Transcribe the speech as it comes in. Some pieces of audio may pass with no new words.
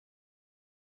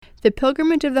The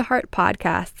Pilgrimage of the Heart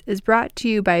podcast is brought to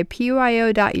you by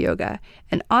pyo.yoga,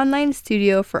 an online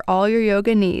studio for all your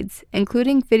yoga needs,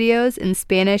 including videos in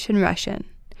Spanish and Russian.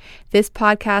 This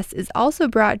podcast is also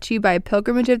brought to you by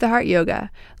Pilgrimage of the Heart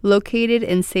Yoga, located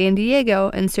in San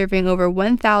Diego and serving over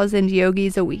 1,000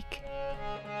 yogis a week.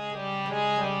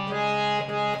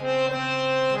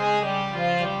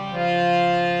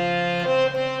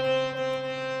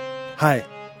 Hi,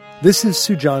 this is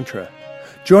Sujantra.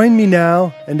 Join me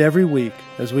now and every week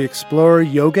as we explore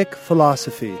yogic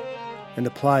philosophy and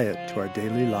apply it to our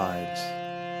daily lives.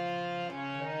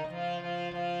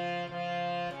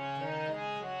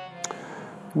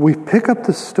 We pick up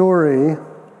the story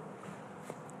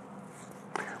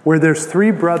where there's three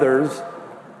brothers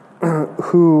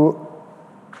who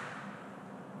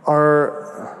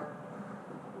are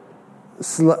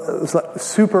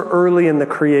super early in the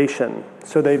creation.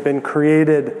 So they've been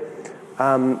created.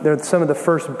 They're some of the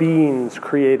first beings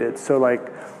created. So like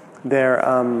they're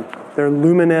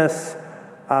luminous,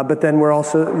 but then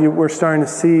we're starting to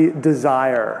see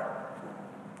desire.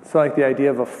 So like the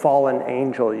idea of a fallen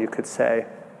angel, you could say.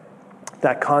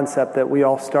 That concept that we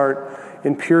all start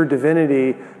in pure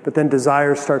divinity, but then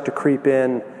desires start to creep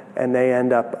in, and they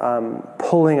end up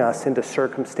pulling us into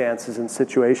circumstances and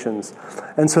situations.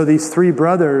 And so these three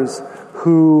brothers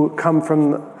who come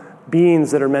from beings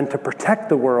that are meant to protect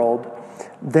the world,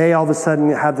 they all of a sudden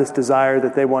have this desire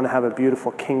that they want to have a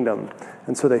beautiful kingdom.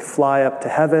 And so they fly up to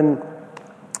heaven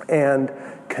and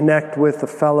connect with a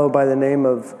fellow by the name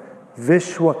of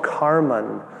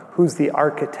Vishwakarmen, who's the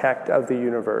architect of the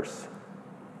universe.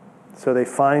 So they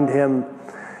find him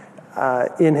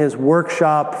in his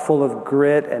workshop full of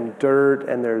grit and dirt,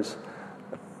 and there's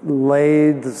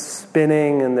lathes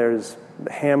spinning, and there's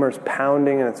hammers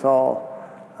pounding, and it's all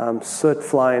soot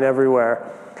flying everywhere.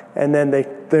 And then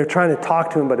they're trying to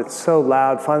talk to him, but it's so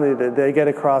loud. Finally, they get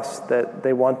across that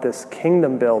they want this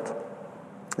kingdom built.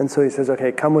 And so he says,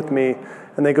 okay, come with me.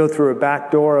 And they go through a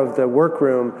back door of the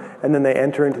workroom, and then they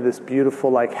enter into this beautiful,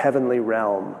 like, heavenly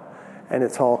realm. And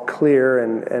it's all clear,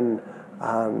 and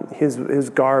his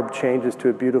garb changes to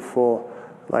a beautiful,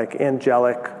 like,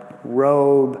 angelic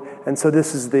robe. And so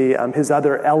this is his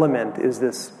other element is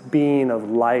this being of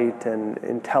light and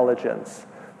intelligence.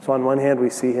 So on one hand,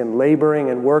 we see him laboring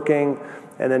and working,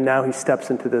 and then now he steps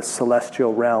into this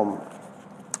celestial realm.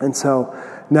 And so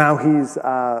now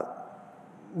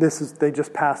they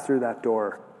just passed through that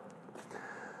door.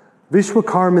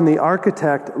 Vishwakarmen, the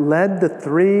architect, led the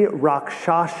three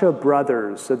rakshasa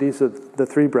brothers, so these are the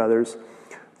three brothers,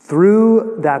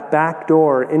 through that back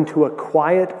door into a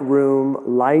quiet room,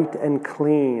 light and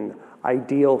clean,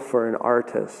 ideal for an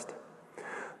artist.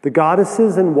 The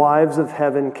goddesses and wives of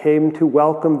heaven came to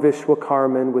welcome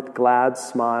Vishwakarmen with glad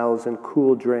smiles and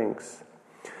cool drinks.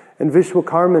 And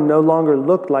Vishwakarmen no longer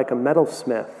looked like a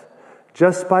metalsmith.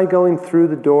 Just by going through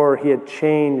the door, he had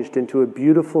changed into a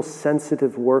beautiful,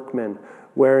 sensitive workman,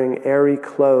 wearing airy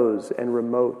clothes and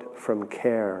remote from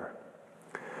care.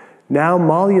 Now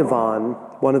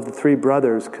Malyavan, one of the three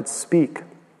brothers, could speak.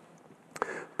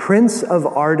 Prince of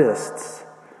artists,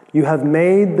 you have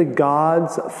made the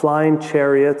gods flying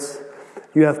chariots.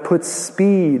 You have put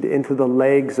speed into the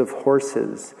legs of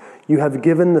horses. You have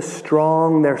given the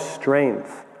strong their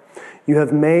strength. You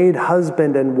have made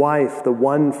husband and wife the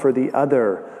one for the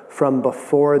other from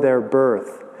before their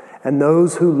birth. And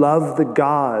those who love the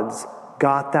gods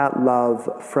got that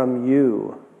love from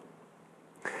you.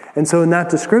 And so in that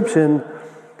description,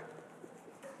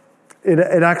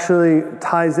 it actually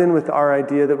ties in with our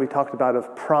idea that we talked about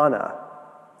of prana.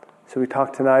 So we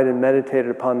talked tonight and meditated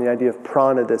upon the idea of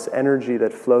prana, this energy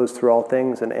that flows through all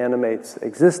things and animates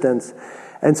existence.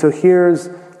 And so here's,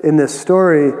 in this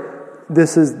story,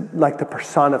 this is like the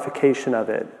personification of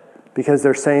it. Because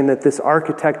they're saying that this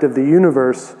architect of the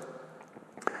universe,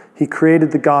 he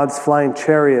created the gods' flying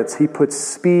chariots. He put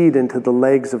speed into the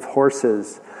legs of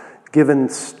horses, given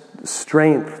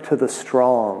strength to the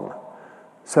strong.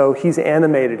 So he's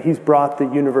animated. He's brought the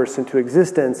universe into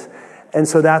existence. And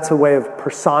so that's a way of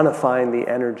personifying the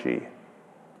energy.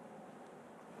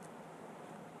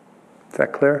 Is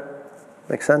that clear?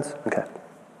 Make sense? Okay.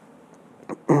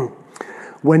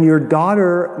 When your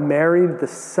daughter married the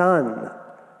sun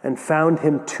and found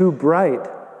him too bright,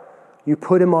 you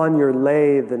put him on your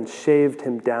lathe and shaved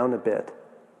him down a bit.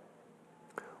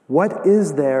 What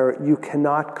is there you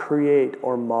cannot create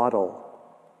or model?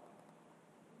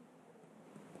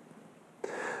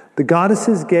 The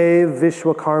goddesses gave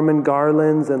Vishwakarmen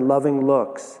garlands and loving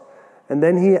looks, and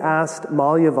then he asked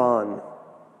Malyavan,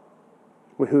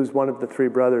 who's one of the three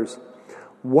brothers,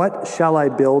 "What shall I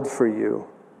build for you?"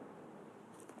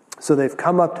 So they've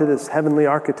come up to this heavenly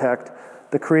architect,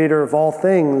 the creator of all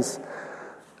things,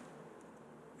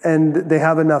 and they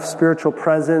have enough spiritual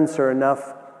presence or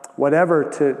enough whatever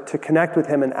to connect with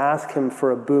him and ask him for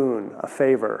a boon, a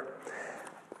favor.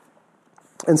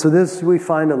 And so this we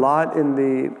find a lot in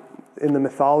the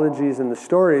mythologies and the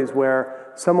stories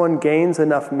where someone gains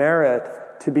enough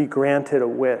merit to be granted a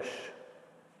wish.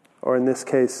 Or in this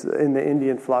case, in the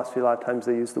Indian philosophy, a lot of times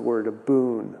they use the word a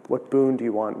boon. What boon do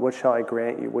you want? What shall I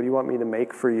grant you? What do you want me to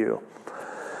make for you?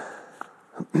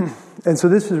 And so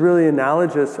this is really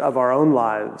analogous of our own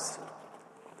lives.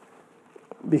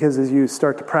 Because as you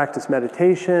start to practice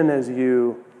meditation, as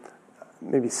you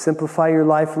maybe simplify your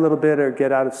life a little bit or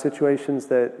get out of situations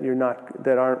that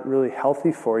aren't really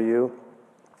healthy for you,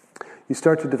 you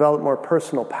start to develop more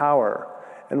personal power.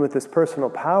 And with this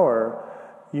personal power,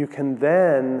 you can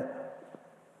then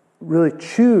really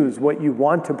choose what you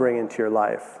want to bring into your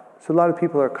life. So a lot of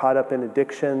people are caught up in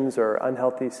addictions or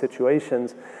unhealthy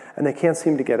situations, and they can't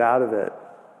seem to get out of it.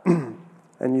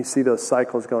 And you see those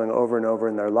cycles going over and over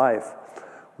in their life.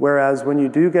 Whereas when you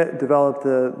do develop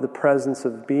the presence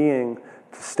of being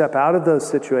to step out of those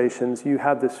situations, you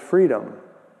have this freedom.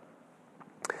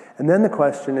 And then the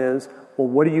question is, well,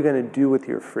 what are you going to do with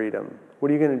your freedom?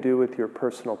 What are you going to do with your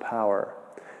personal power?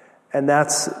 And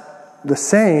that's the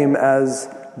same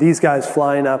as these guys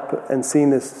flying up and seeing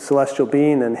this celestial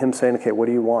being and him saying, okay, what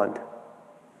do you want?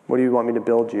 What do you want me to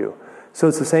build you? So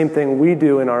it's the same thing we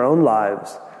do in our own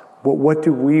lives. What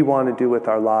do we want to do with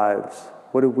our lives?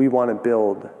 What do we want to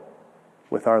build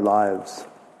with our lives?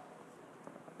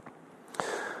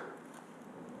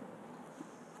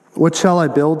 What shall I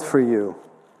build for you?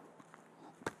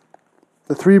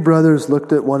 The three brothers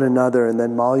looked at one another, and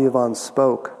then Malyavan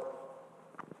spoke.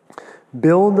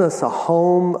 Build us a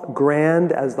home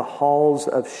grand as the halls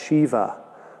of Shiva,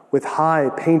 with high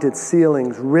painted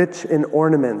ceilings, rich in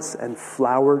ornaments and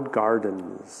flowered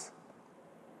gardens.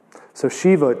 So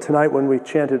Shiva, tonight when we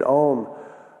chanted Om,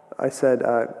 I said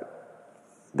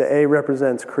the A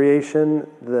represents creation,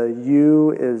 the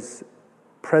U is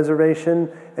preservation,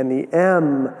 and the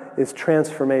M is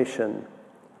transformation.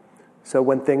 So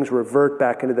when things revert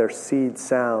back into their seed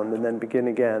sound and then begin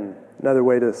again. Another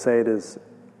way to say it is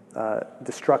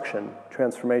destruction,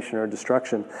 transformation or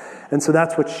destruction. And so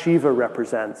that's what Shiva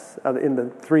represents in the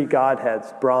three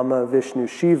godheads, Brahma, Vishnu,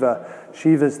 Shiva.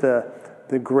 Shiva is the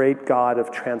great god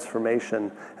of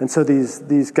transformation. And so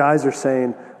these guys are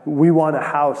saying, we want a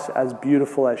house as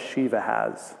beautiful as Shiva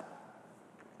has.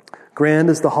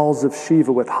 Grand as the halls of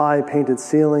Shiva with high painted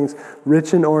ceilings,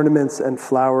 rich in ornaments and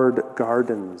flowered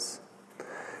gardens.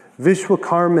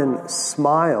 Vishwakarmen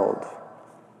smiled.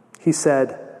 He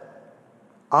said,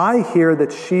 I hear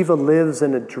that Shiva lives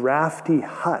in a drafty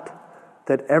hut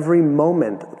that every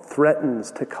moment threatens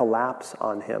to collapse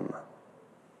on him.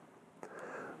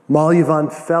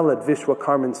 Malyavan fell at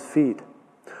Vishwakarman's feet.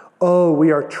 Oh,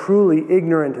 we are truly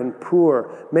ignorant and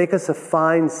poor. Make us a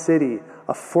fine city,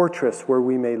 a fortress where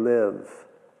we may live.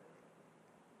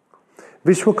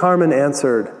 Vishwakarman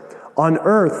answered, on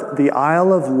earth, the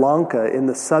isle of Lanka in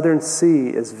the southern sea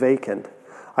is vacant.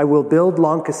 I will build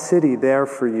Lanka city there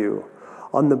for you,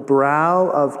 on the brow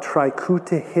of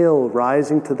Trikuta hill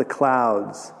rising to the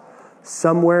clouds,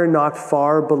 somewhere not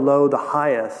far below the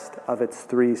highest of its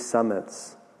three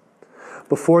summits.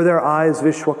 Before their eyes,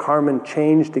 Vishwakarman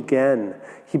changed again.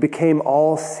 He became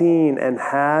all-seeing and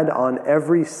had on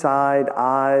every side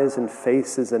eyes and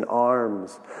faces and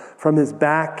arms. From his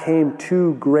back came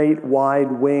two great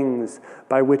wide wings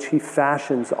by which he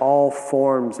fashions all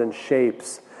forms and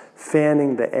shapes,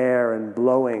 fanning the air and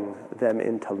blowing them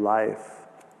into life.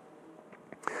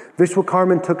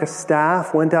 Vishwakarman took a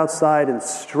staff, went outside and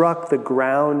struck the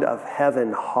ground of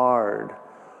heaven hard.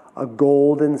 A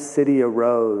golden city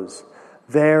arose.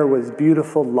 There was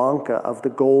beautiful Lanka of the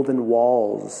golden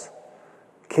walls.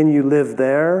 Can you live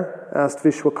there? Asked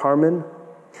Vishwakarman.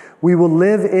 We will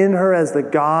live in her as the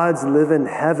gods live in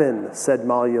heaven, said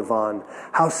Malyavan.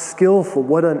 How skillful,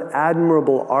 what an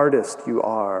admirable artist you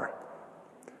are.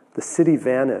 The city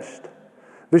vanished.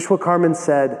 Vishwakarman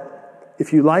said,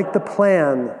 if you like the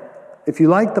plan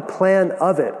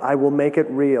of it, I will make it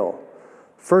real.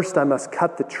 First I must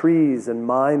cut the trees and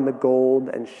mine the gold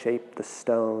and shape the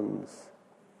stones.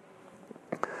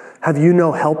 Have you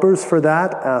no helpers for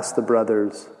that? Asked the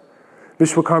brothers.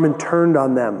 Vishwakarman turned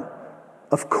on them.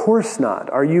 Of course not.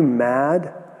 Are you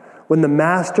mad? When the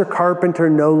master carpenter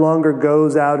no longer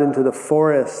goes out into the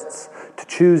forests to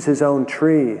choose his own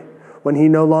tree, when he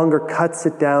no longer cuts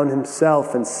it down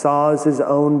himself and saws his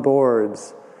own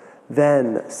boards,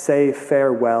 then say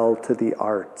farewell to the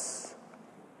arts.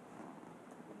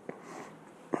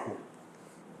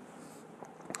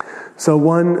 So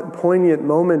one poignant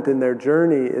moment in their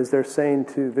journey is they're saying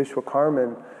to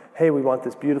Vishwakarmen, hey, we want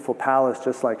this beautiful palace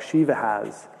just like Shiva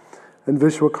has. And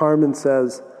Vishwakarmen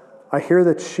says, I hear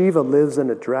that Shiva lives in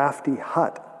a drafty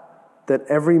hut that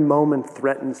every moment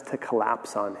threatens to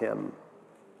collapse on him.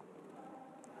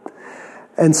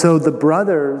 And so the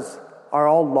brothers are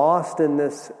all lost in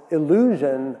this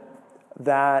illusion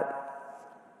that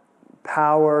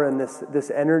power and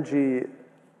this energy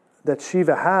that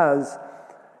Shiva has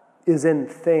is in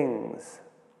things.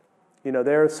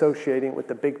 They're associating it with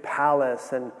the big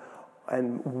palace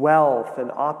and wealth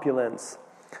and opulence.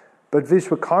 But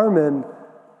Vishwakarmen,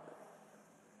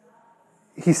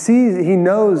 he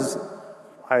knows,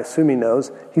 I assume he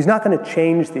knows, he's not going to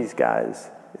change these guys.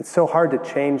 It's so hard to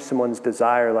change someone's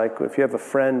desire. Like if you have a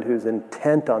friend who's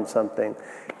intent on something,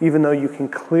 even though you can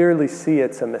clearly see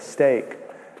it's a mistake,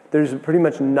 there's pretty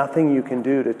much nothing you can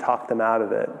do to talk them out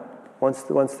of it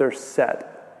once they're set.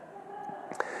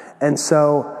 And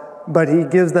so, but he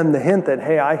gives them the hint that,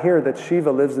 hey, I hear that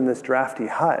Shiva lives in this drafty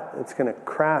hut. It's going to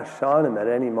crash on him at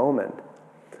any moment.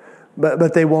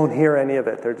 But they won't hear any of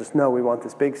it. They're just, no, we want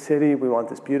this big city. We want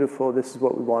this beautiful. This is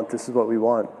what we want. This is what we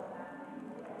want.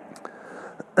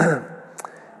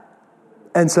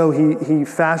 And so he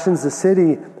fashions the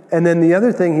city. And then the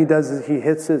other thing he does is he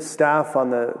hits his staff on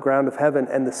the ground of heaven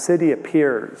and the city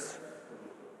appears.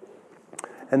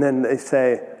 And then they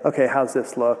say, okay, how's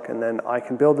this look? And then I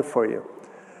can build it for you.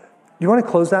 You want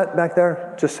to close that back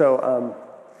there? Just so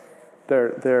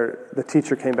the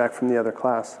teacher came back from the other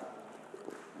class.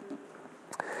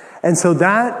 And so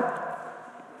that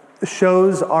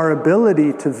shows our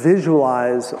ability to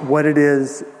visualize what it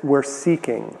is we're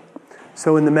seeking.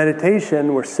 So in the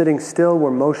meditation, we're sitting still, we're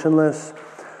motionless,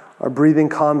 our breathing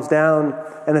calms down,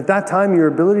 and at that time your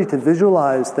ability to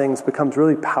visualize things becomes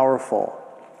really powerful.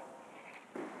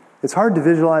 It's hard to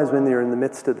visualize when you're in the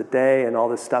midst of the day and all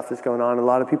this stuff is going on. A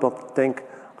lot of people think,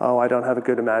 oh, I don't have a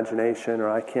good imagination or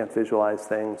I can't visualize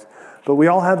things. But we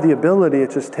all have the ability,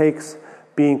 it just takes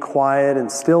being quiet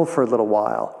and still for a little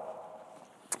while.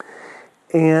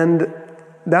 And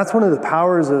that's one of the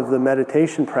powers of the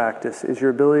meditation practice, is your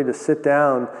ability to sit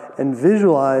down and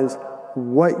visualize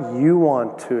what you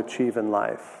want to achieve in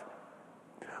life,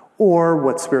 or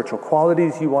what spiritual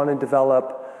qualities you want to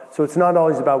develop. So it's not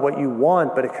always about what you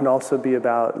want, but it can also be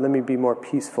about, let me be more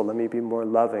peaceful, let me be more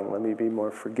loving, let me be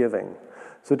more forgiving.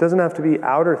 So it doesn't have to be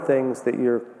outer things that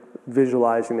you're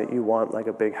visualizing that you want, like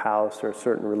a big house or a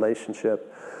certain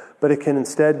relationship, but it can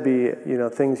instead be,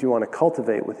 things you want to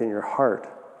cultivate within your heart.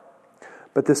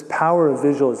 But this power of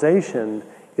visualization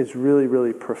is really,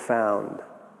 really profound.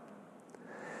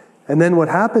 And then what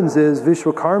happens is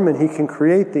Vishwakarman, he can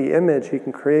create the image, he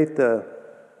can create the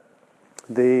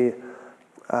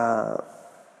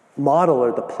model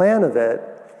or the plan of it,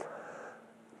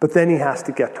 but then he has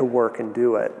to get to work and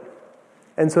do it.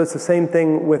 And so it's the same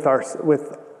thing with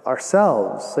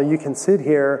ourselves. So you can sit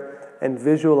here and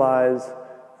visualize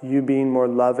you being more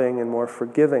loving and more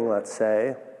forgiving, let's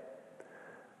say.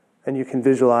 And you can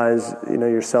visualize,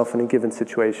 yourself in a given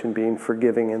situation being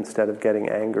forgiving instead of getting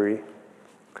angry.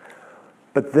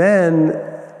 But then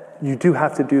you do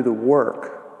have to do the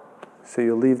work. So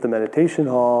you'll leave the meditation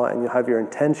hall and you'll have your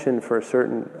intention for a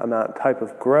certain type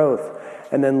of growth.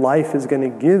 And then life is going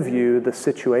to give you the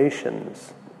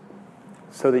situations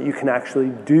so that you can actually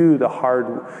do the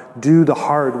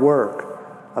hard work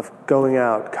of going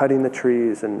out, cutting the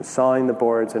trees and sawing the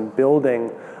boards and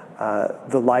building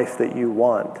the life that you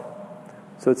want.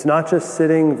 So it's not just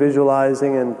sitting,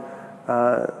 visualizing, and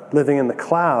living in the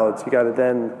clouds. You got to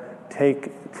then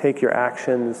take your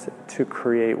actions to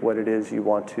create what it is you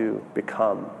want to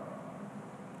become.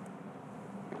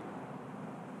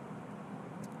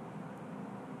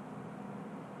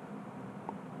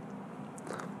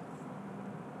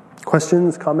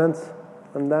 Questions, comments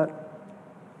on that?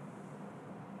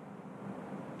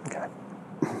 Okay.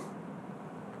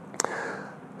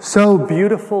 So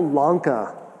beautiful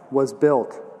Lanka was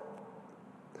built.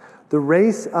 The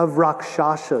race of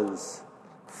rakshasas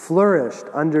flourished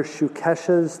under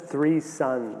Shukesha's 3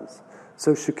 sons.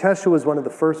 So Shukesha was one of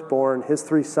the firstborn. His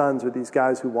 3 sons were these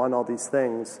guys who won all these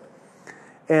things.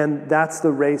 And that's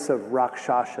the race of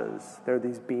rakshasas. They're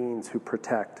these beings who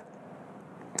protect.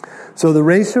 So the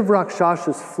race of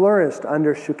rakshasas flourished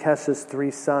under Shukesha's 3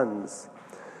 sons.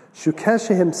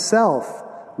 Shukesha himself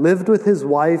lived with his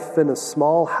wife in a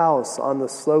small house on the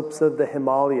slopes of the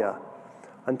Himalaya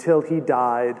until he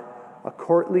died, a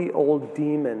courtly old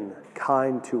demon,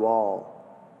 kind to all.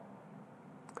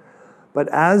 But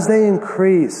as they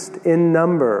increased in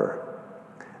number,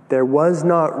 there was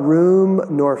not room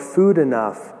nor food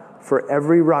enough for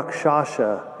every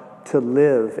rakshasa to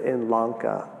live in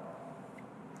Lanka.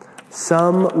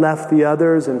 Some left the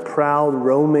others and prowled,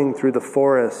 roaming through the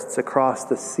forests across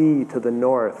the sea to the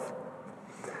north,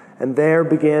 and there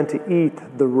began to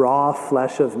eat the raw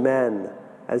flesh of men,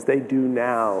 as they do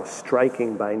now,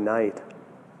 striking by night.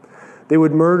 They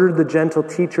would murder the gentle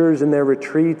teachers in their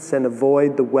retreats and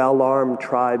avoid the well-armed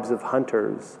tribes of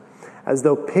hunters, as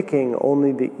though picking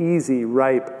only the easy,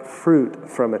 ripe fruit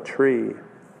from a tree.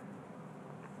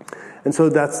 And so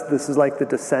this is like the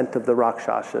descent of the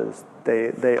rakshasas.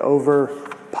 They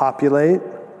overpopulate.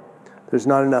 There's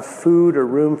not enough food or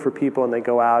room for people, and they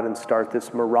go out and start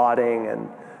this marauding, and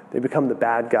they become the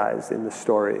bad guys in the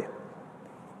story.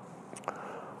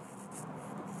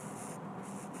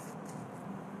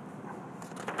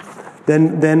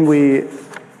 Then we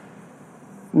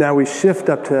shift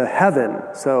up to heaven.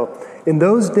 So in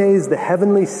those days, the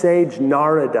heavenly sage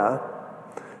Narada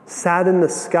sat in the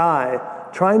sky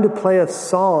trying to play a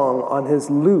song on his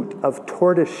lute of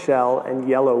tortoise shell and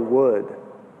yellow wood.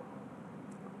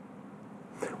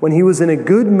 When he was in a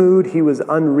good mood, he was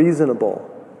unreasonable,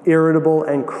 irritable,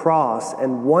 and cross,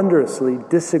 and wondrously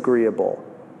disagreeable.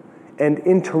 And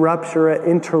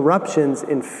interruptions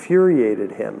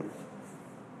infuriated him.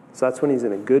 So that's when he's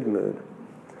in a good mood.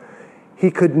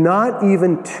 He could not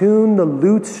even tune the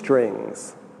lute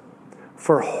strings,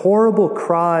 for horrible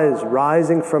cries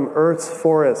rising from earth's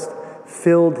forest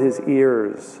filled his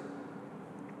ears.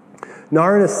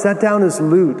 Narada set down his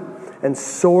lute and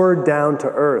soared down to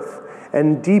earth,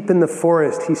 and deep in the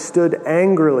forest he stood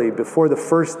angrily before the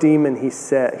first demon he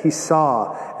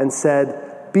saw and said,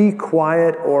 "Be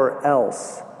quiet or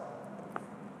else."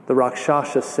 The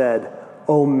Rakshasa said,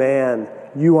 "O man,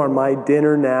 you are my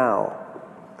dinner now."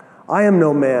 "I am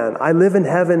no man. I live in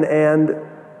heaven and..."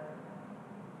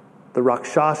 The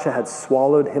Rakshasa had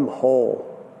swallowed him whole.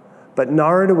 But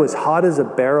Narada was hot as a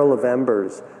barrel of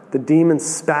embers. The demon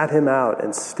spat him out,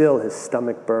 and still his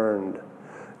stomach burned.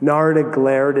 Narada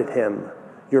glared at him.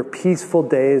 "Your peaceful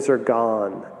days are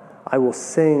gone. I will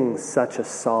sing such a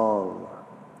song."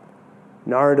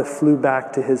 Narada flew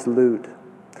back to his lute.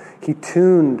 He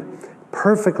tuned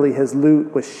perfectly his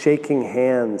lute with shaking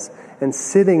hands, and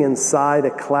sitting inside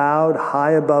a cloud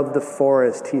high above the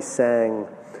forest, he sang,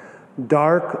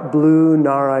 "Dark blue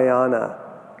Narayana,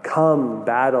 come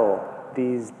battle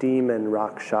these demon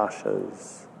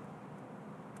rakshasas."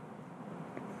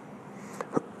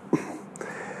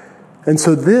 And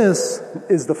so this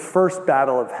is the first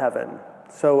battle of heaven.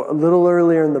 So a little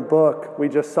earlier in the book, we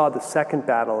just saw the second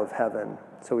battle of heaven.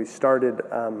 So we started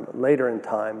later in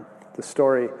time, the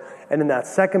story. And in that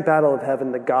second battle of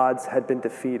heaven, the gods had been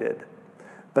defeated.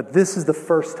 But this is the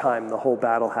first time the whole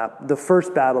battle happened, the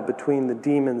first battle between the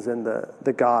demons and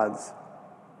the gods.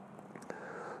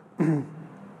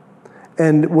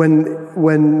 And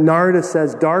when Narada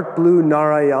says, "Dark blue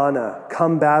Narayana,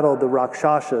 come battle the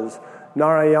Rakshasas,"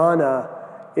 Narayana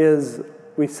is,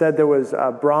 we said there was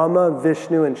Brahma,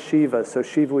 Vishnu, and Shiva. So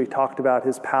Shiva, we talked about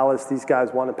his palace. These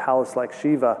guys want a palace like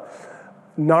Shiva.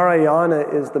 Narayana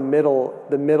is the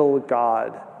middle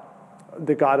god,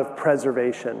 the god of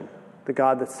preservation, the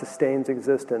god that sustains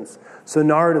existence. So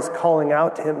Narada's calling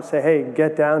out to him, say, "Hey,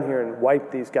 get down here and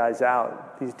wipe these guys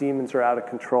out. These demons are out of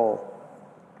control."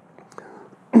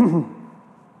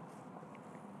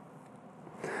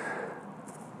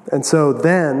 And so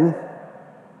then,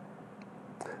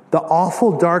 the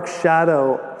awful dark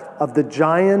shadow of the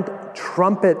giant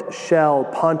trumpet shell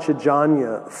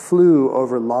Panchajanya flew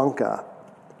over Lanka.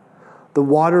 The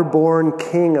water-born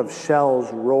king of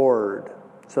shells roared,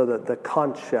 so that the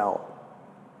conch shell.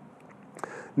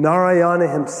 Narayana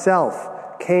himself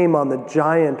came on the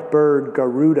giant bird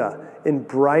Garuda in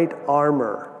bright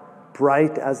armor,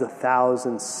 bright as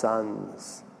 1,000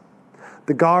 suns.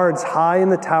 The guards high in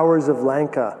the towers of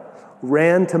Lanka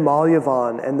ran to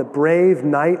Malyavan, and the brave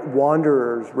night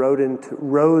wanderers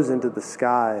rose into the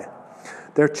sky.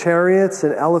 Their chariots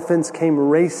and elephants came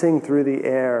racing through the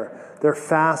air. Their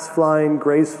fast-flying,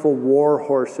 graceful war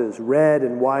horses, red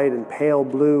and white and pale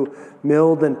blue,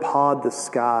 milled and pawed the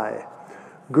sky.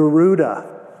 Garuda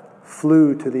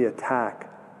flew to the attack.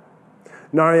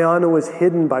 Narayana was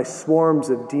hidden by swarms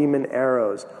of demon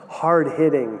arrows,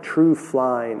 hard-hitting,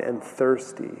 true-flying, and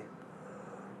thirsty.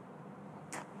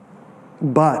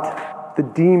 But the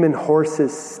demon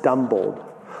horses stumbled.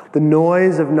 The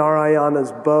noise of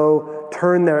Narayana's bow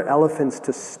turned their elephants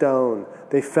to stone.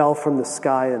 They fell from the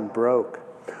sky and broke.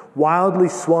 Wildly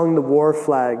swung the war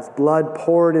flags. Blood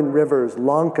poured in rivers.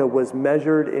 Lanka was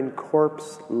measured in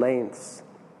corpse lengths.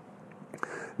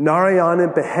 Narayana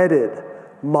beheaded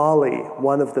Mali,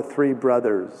 one of the three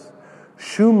brothers.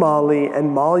 Shumali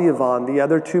and Malyavan, the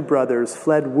other two brothers,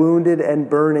 fled wounded and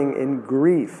burning in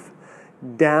grief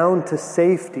down to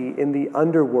safety in the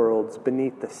underworlds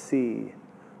beneath the sea,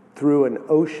 through an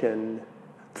ocean,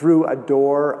 through a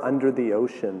door under the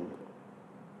ocean.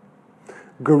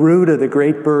 Garuda, the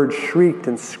great bird, shrieked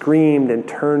and screamed and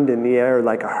turned in the air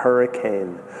like a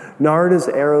hurricane. Narada's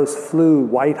arrows flew,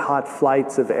 white-hot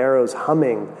flights of arrows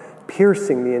humming,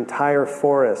 piercing the entire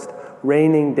forest,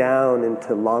 raining down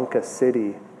into Lanka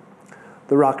city.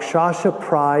 The Rakshasa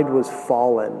pride was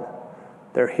fallen.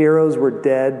 Their heroes were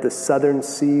dead, the southern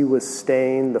sea was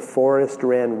stained, the forest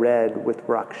ran red with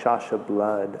Rakshasa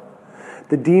blood.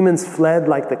 The demons fled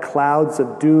like the clouds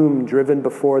of doom driven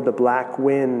before the black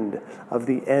wind of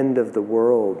the end of the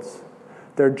worlds.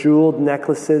 Their jeweled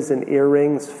necklaces and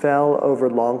earrings fell over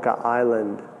Lanka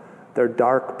Island. Their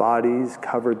dark bodies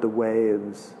covered the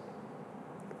waves.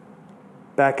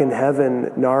 Back in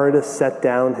heaven, Narada set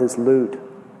down his lute.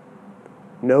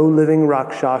 No living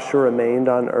Rakshasa remained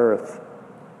on earth.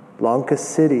 Lanka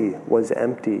city was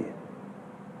empty.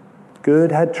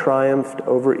 Good had triumphed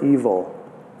over evil,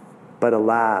 but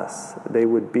alas, they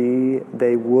would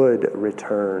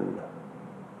return.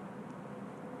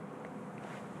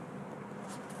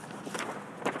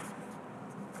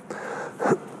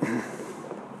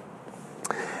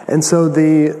 And so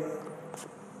the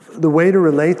way to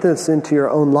relate this into your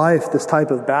own life, this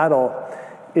type of battle,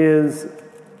 is,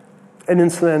 and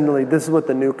incidentally, this is what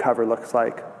the new cover looks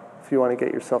like. If you want to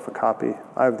get yourself a copy,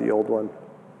 I have the old one.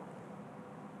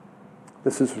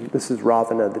 This is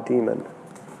Ravana, the demon.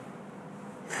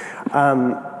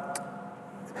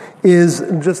 Is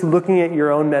just looking at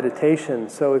your own meditation.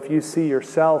 So if you see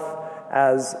yourself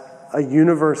as a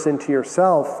universe into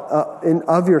yourself,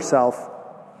 of yourself,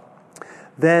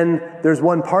 then there's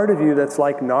one part of you that's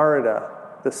like Narada,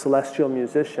 the celestial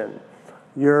musician.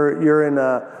 You're in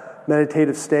a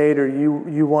meditative state, or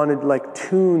you want to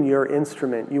tune your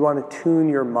instrument. You want to tune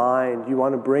your mind. You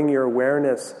want to bring your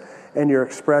awareness and your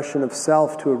expression of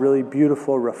self to a really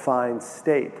beautiful, refined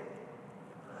state.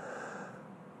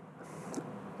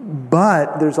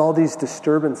 But there's all these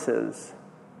disturbances.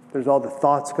 There's all the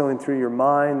thoughts going through your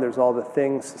mind. There's all the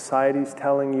things society's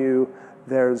telling you.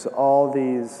 There's all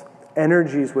these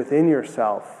energies within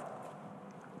yourself.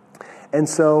 And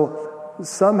so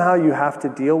somehow you have to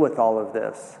deal with all of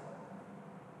this.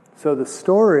 So the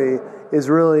story is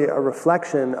really a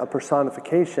reflection, a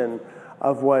personification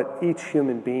of what each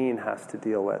human being has to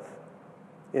deal with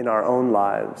in our own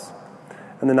lives.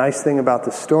 And the nice thing about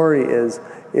the story is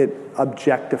it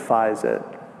objectifies it.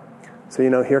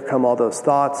 So, here come all those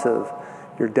thoughts of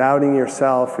you're doubting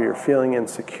yourself, or you're feeling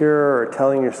insecure, or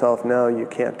telling yourself, no, you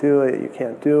can't do it, you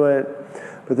can't do it.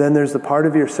 But then there's the part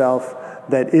of yourself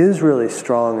that is really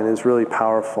strong and is really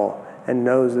powerful and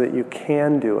knows that you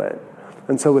can do it.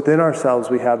 And so within ourselves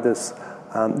we have this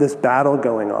battle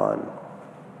going on.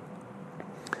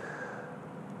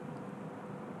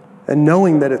 And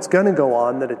knowing that it's going to go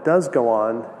on, that it does go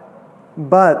on,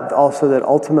 but also that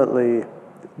ultimately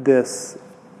this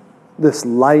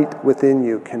light within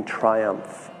you can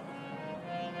triumph.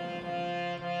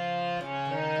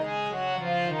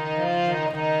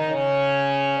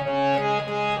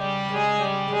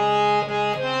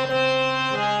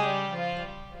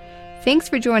 Thanks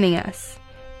for joining us.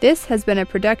 This has been a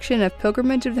production of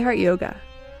Pilgrimage of the Heart Yoga.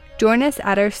 Join us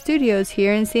at our studios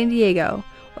here in San Diego,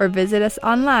 or visit us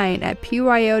online at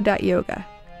pyo.yoga.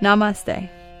 Namaste.